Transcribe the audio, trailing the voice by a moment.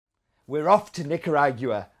We're off to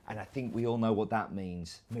Nicaragua, and I think we all know what that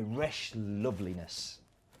means. Miresh loveliness.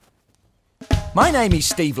 My name is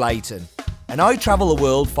Steve Layton, and I travel the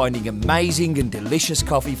world finding amazing and delicious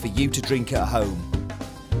coffee for you to drink at home.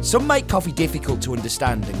 Some make coffee difficult to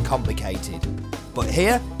understand and complicated, but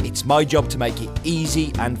here it's my job to make it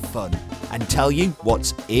easy and fun, and tell you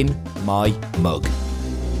what's in my mug.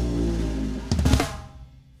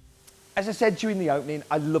 As I said to you in the opening,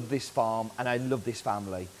 I love this farm and I love this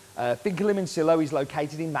family. Finca Limoncillo is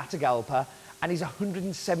located in Matagalpa and is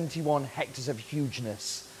 171 hectares of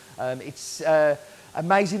hugeness. It's an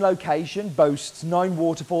amazing location, boasts 9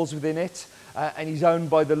 waterfalls within it, and is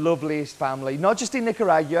owned by the loveliest family, not just in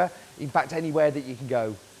Nicaragua, in fact anywhere that you can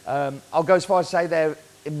go. I'll go as far as to say they're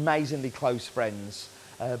amazingly close friends,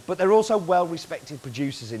 but they're also well-respected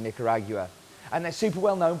producers in Nicaragua, and they're super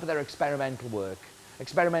well known for their experimental work.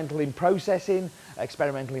 Experimental in processing,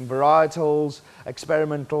 experimental in varietals,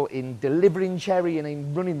 experimental in delivering cherry and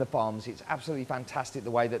in running the farms. It's absolutely fantastic the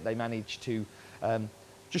way that they manage to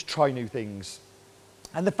just try new things.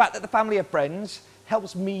 And the fact that the family are friends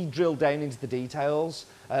helps me drill down into the details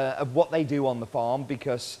of what they do on the farm,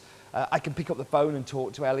 because I can pick up the phone and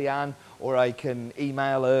talk to Eliane, or I can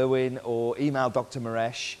email Erwin or email Dr.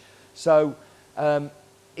 Miresh. So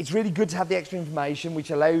it's really good to have the extra information, which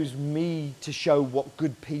allows me to show what the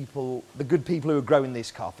good people who are growing this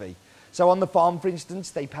coffee. So on the farm, for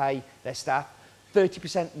instance, they pay their staff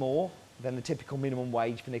 30% more than the typical minimum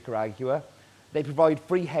wage for Nicaragua. They provide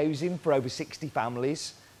free housing for over 60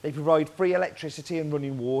 families. They provide free electricity and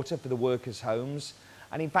running water for the workers' homes.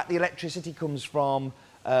 And in fact, the electricity comes from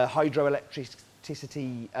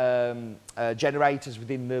hydroelectricity generators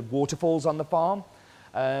within the waterfalls on the farm.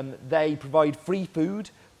 They provide free food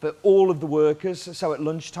for all of the workers. So at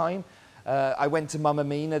lunchtime, I went to Mama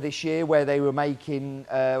Mina this year where they were making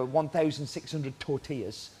 1,600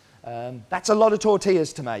 tortillas. That's a lot of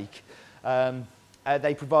tortillas to make.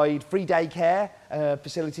 They provide free daycare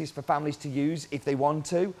facilities for families to use if they want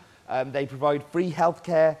to. They provide free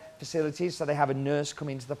healthcare facilities, so they have a nurse come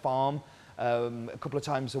into the farm a couple of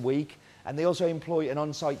times a week. And they also employ an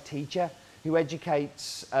on-site teacher who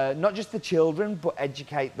educates not just the children, but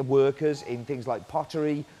educate the workers in things like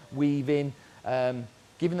pottery, weaving,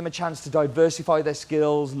 giving them a chance to diversify their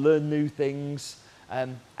skills, learn new things.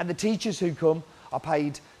 And the teachers who come are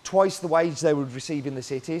paid twice the wage they would receive in the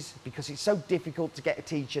cities, because it's so difficult to get a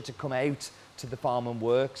teacher to come out to the farm and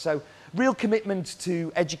work. So real commitment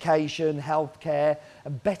to education, healthcare,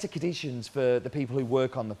 and better conditions for the people who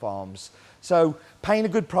work on the farms. So paying a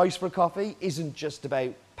good price for a coffee isn't just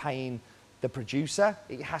about paying the producer,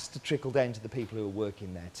 it has to trickle down to the people who are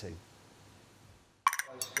working there too.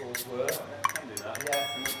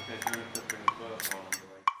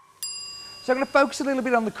 So I'm going to focus a little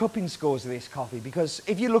bit on the cupping scores of this coffee, because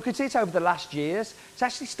if you look at it over the last years, it's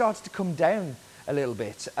actually started to come down a little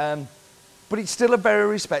bit. But it's still a very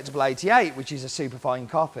respectable 88, which is a super fine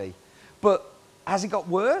coffee. But has it got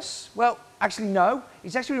worse? Well, actually no,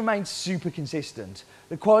 it's actually remained super consistent.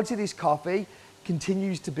 The quality of this coffee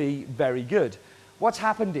continues to be very good. What's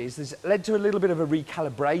happened is this led to a little bit of a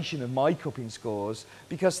recalibration of my cupping scores,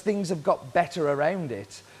 because things have got better around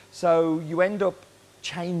it. So you end up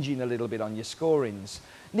changing a little bit on your scorings.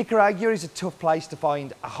 Nicaragua is a tough place to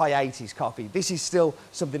find a high 80s coffee. This is still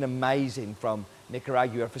something amazing from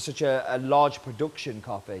Nicaragua for such a large production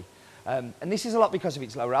coffee. And this is a lot because of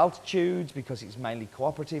its lower altitudes, because it's mainly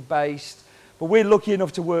cooperative based. But we're lucky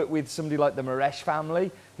enough to work with somebody like the Miresh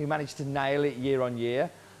family, who managed to nail it year on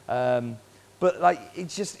year. But like,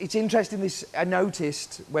 it's interesting, I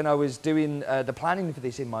noticed when I was doing the planning for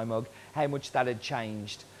this in my mug, how much that had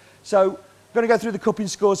changed. So I'm going to go through the cupping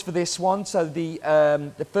scores for this one. So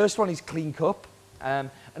the first one is clean cup,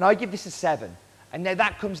 and I give this a 7. And now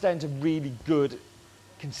that comes down to really good,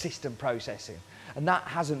 consistent processing, and that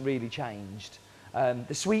hasn't really changed.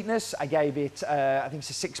 The sweetness, I gave it, I think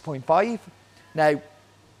it's a 6.5. Now,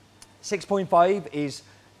 6.5 is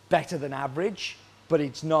better than average, but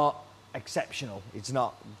it's not exceptional. It's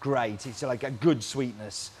not great. It's like a good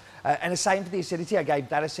sweetness. And the same for the acidity. I gave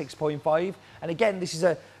that a 6.5. And again, this is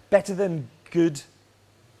a better than good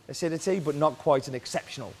acidity, but not quite an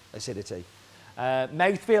exceptional acidity.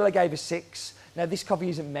 Mouthfeel, I gave a 6. Now, this coffee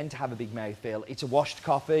isn't meant to have a big mouthfeel. It's a washed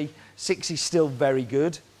coffee. 6 is still very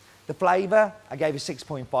good. The flavour, I gave a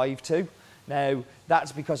 6.5 to. Now,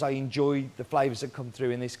 that's because I enjoy the flavours that come through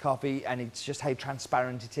in this coffee, and it's just how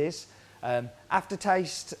transparent it is.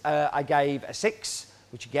 Aftertaste, I gave a 6,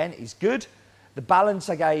 which again is good. The balance,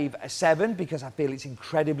 I gave a 7, because I feel it's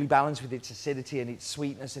incredibly balanced with its acidity and its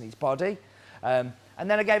sweetness and its body. And And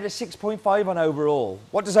then I gave it a 6.5 on overall.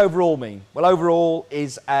 What does overall mean? Well, overall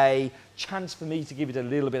is a chance for me to give it a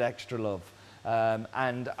little bit extra love.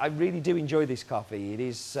 And I really do enjoy this coffee. It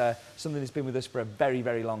is something that's been with us for a very,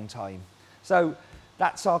 very long time. So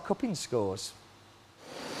that's our cupping scores.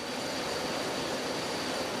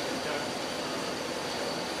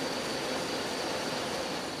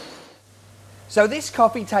 So this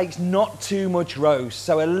coffee takes not too much roast.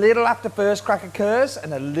 So a little after first crack occurs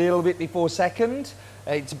and a little bit before second.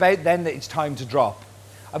 It's about then that it's time to drop.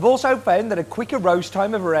 I've also found that a quicker roast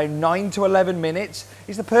time of around 9 to 11 minutes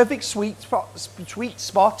is the perfect sweet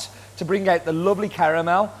spot to bring out the lovely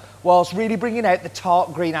caramel whilst really bringing out the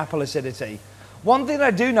tart green apple acidity. One thing I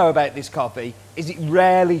do know about this coffee is it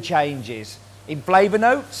rarely changes. In flavour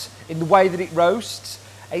notes, in the way that it roasts,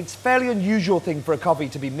 it's a fairly unusual thing for a coffee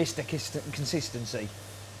to be Mr. Consistency.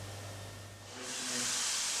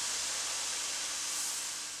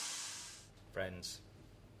 Friends,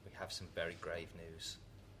 we have some very grave news.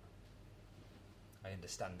 I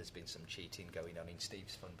understand there's been some cheating going on in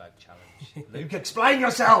Steve's Fun Bag Challenge. Luke, explain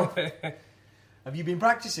yourself! Have you been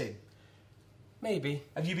practising? Maybe.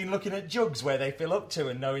 Have you been looking at jugs where they fill up to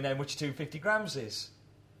and knowing how much 250 grams is?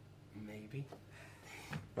 Maybe.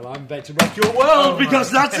 Well, I'm about to rock your world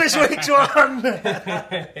because that's this week's one!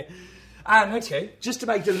 And okay, just to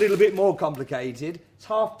make it a little bit more complicated, it's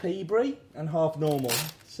half Peabury and half normal.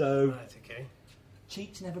 So, right, okay.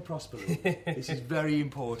 Cheats never prosper. This is very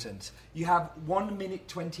important. You have 1 minute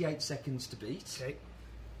 28 seconds to beat. Okay.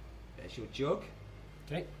 There's your jug.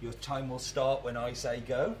 Okay. Your time will start when I say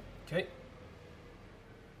go. Okay.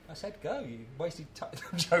 I said go. You wasted time.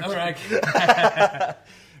 I'm joking. All right.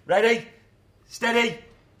 Ready? Steady.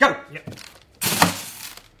 Go. Yep.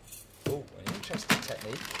 Oh, an interesting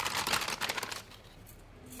technique.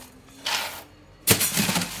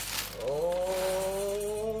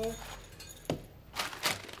 Oh.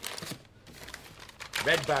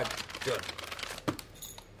 Red bag. Done.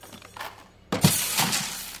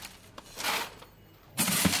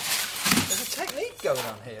 There's a technique going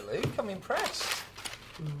on here, Luke. I'm impressed.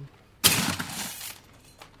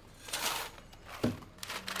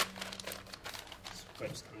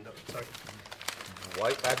 Stand up, sorry.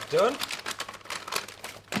 White bag done.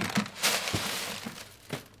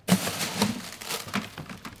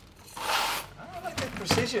 I like the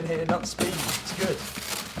precision here, not speed. It's good.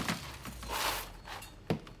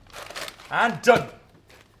 And done.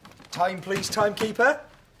 Time, please, timekeeper.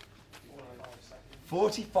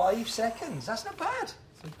 45 seconds. That's not bad.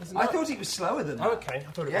 I thought it was slower than that. Oh, okay.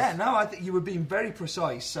 I thought it was. Yeah, no, I think you were being very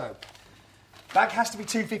precise. So, bag has to be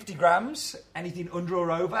 250 grams. Anything under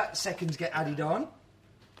or over, seconds get added on.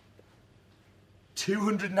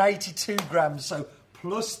 282 grams, so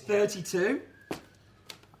plus 32. I'm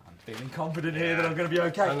feeling confident here that I'm going to be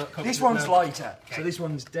okay. This one's lighter, so this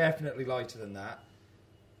one's definitely lighter than that.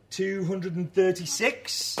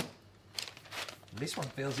 236. This one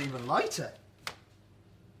feels even lighter.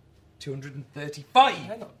 235.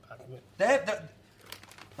 They're not bad.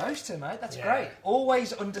 Those two, mate, that's great.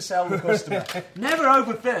 Always undersell the customer. Never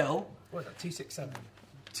overfill. What was that, 267?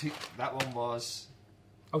 That one was...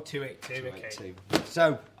 Oh, 282, okay.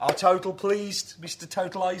 So, our total, please, Mr.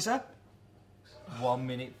 Totalizer. 1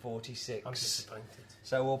 minute 46. I'm disappointed.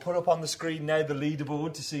 So we'll put up on the screen now the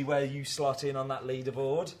leaderboard to see where you slot in on that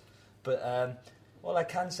leaderboard. But all I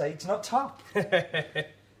can say, it's not top.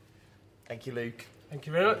 Thank you, Luke. Thank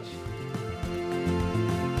you very much.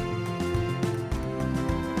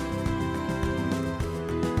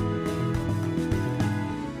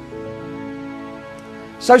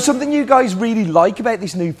 So something you guys really like about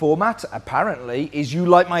this new format, apparently, is you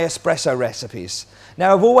like my espresso recipes.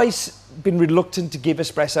 Now, I've always been reluctant to give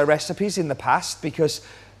espresso recipes in the past because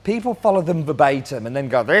people follow them verbatim and then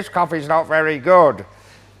go, this coffee's not very good.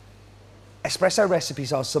 Espresso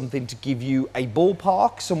recipes are something to give you a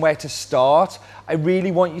ballpark, somewhere to start. I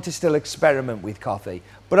really want you to still experiment with coffee,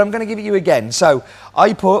 but I'm going to give it you again. So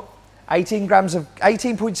I put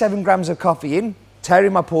 18.7 grams of coffee in,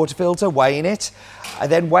 tearing my portafilter, weighing it. I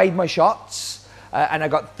then weighed my shots and I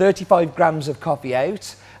got 35 grams of coffee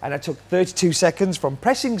out, and I took 32 seconds from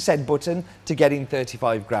pressing said button to getting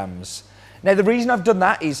 35 grams. Now the reason I've done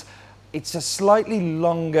that is it's a slightly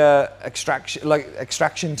longer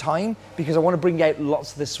extraction time because I want to bring out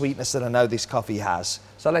lots of the sweetness that I know this coffee has.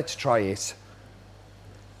 So let's try it.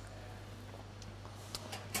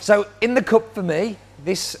 So in the cup for me,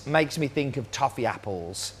 this makes me think of toffee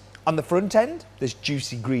apples. On the front end, there's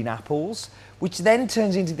juicy green apples, which then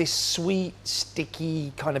turns into this sweet,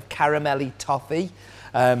 sticky, kind of caramelly toffee,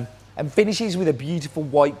 and finishes with a beautiful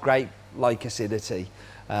white grape-like acidity.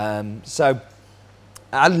 So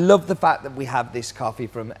I love the fact that we have this coffee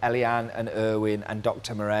from Eliane and Erwin and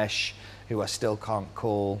Dr. Maresh, who I still can't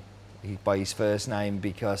call by his first name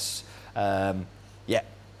because, yeah,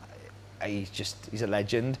 he's a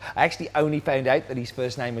legend. I actually only found out that his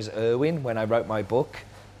first name was Erwin when I wrote my book.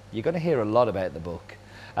 You're going to hear a lot about the book.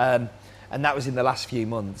 And that was in the last few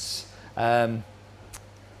months.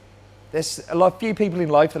 There's few people in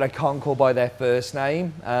life that I can't call by their first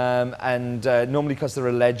name, and normally because they're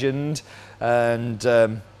a legend, and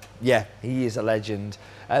yeah, he is a legend.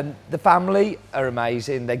 The family are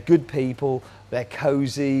amazing, they're good people, they're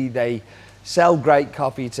cosy, they sell great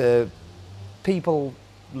coffee to people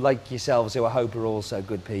like yourselves who I hope are also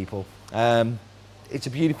good people. It's a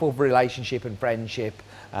beautiful relationship and friendship,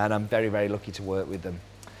 and I'm very, very lucky to work with them.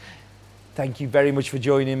 Thank you very much for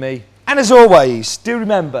joining me. And as always, do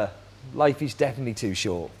remember, life is definitely too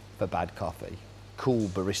short for bad coffee. Cool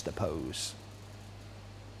barista pose.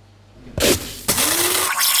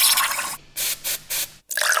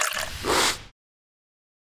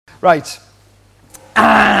 Right.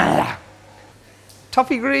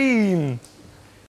 Toffee green.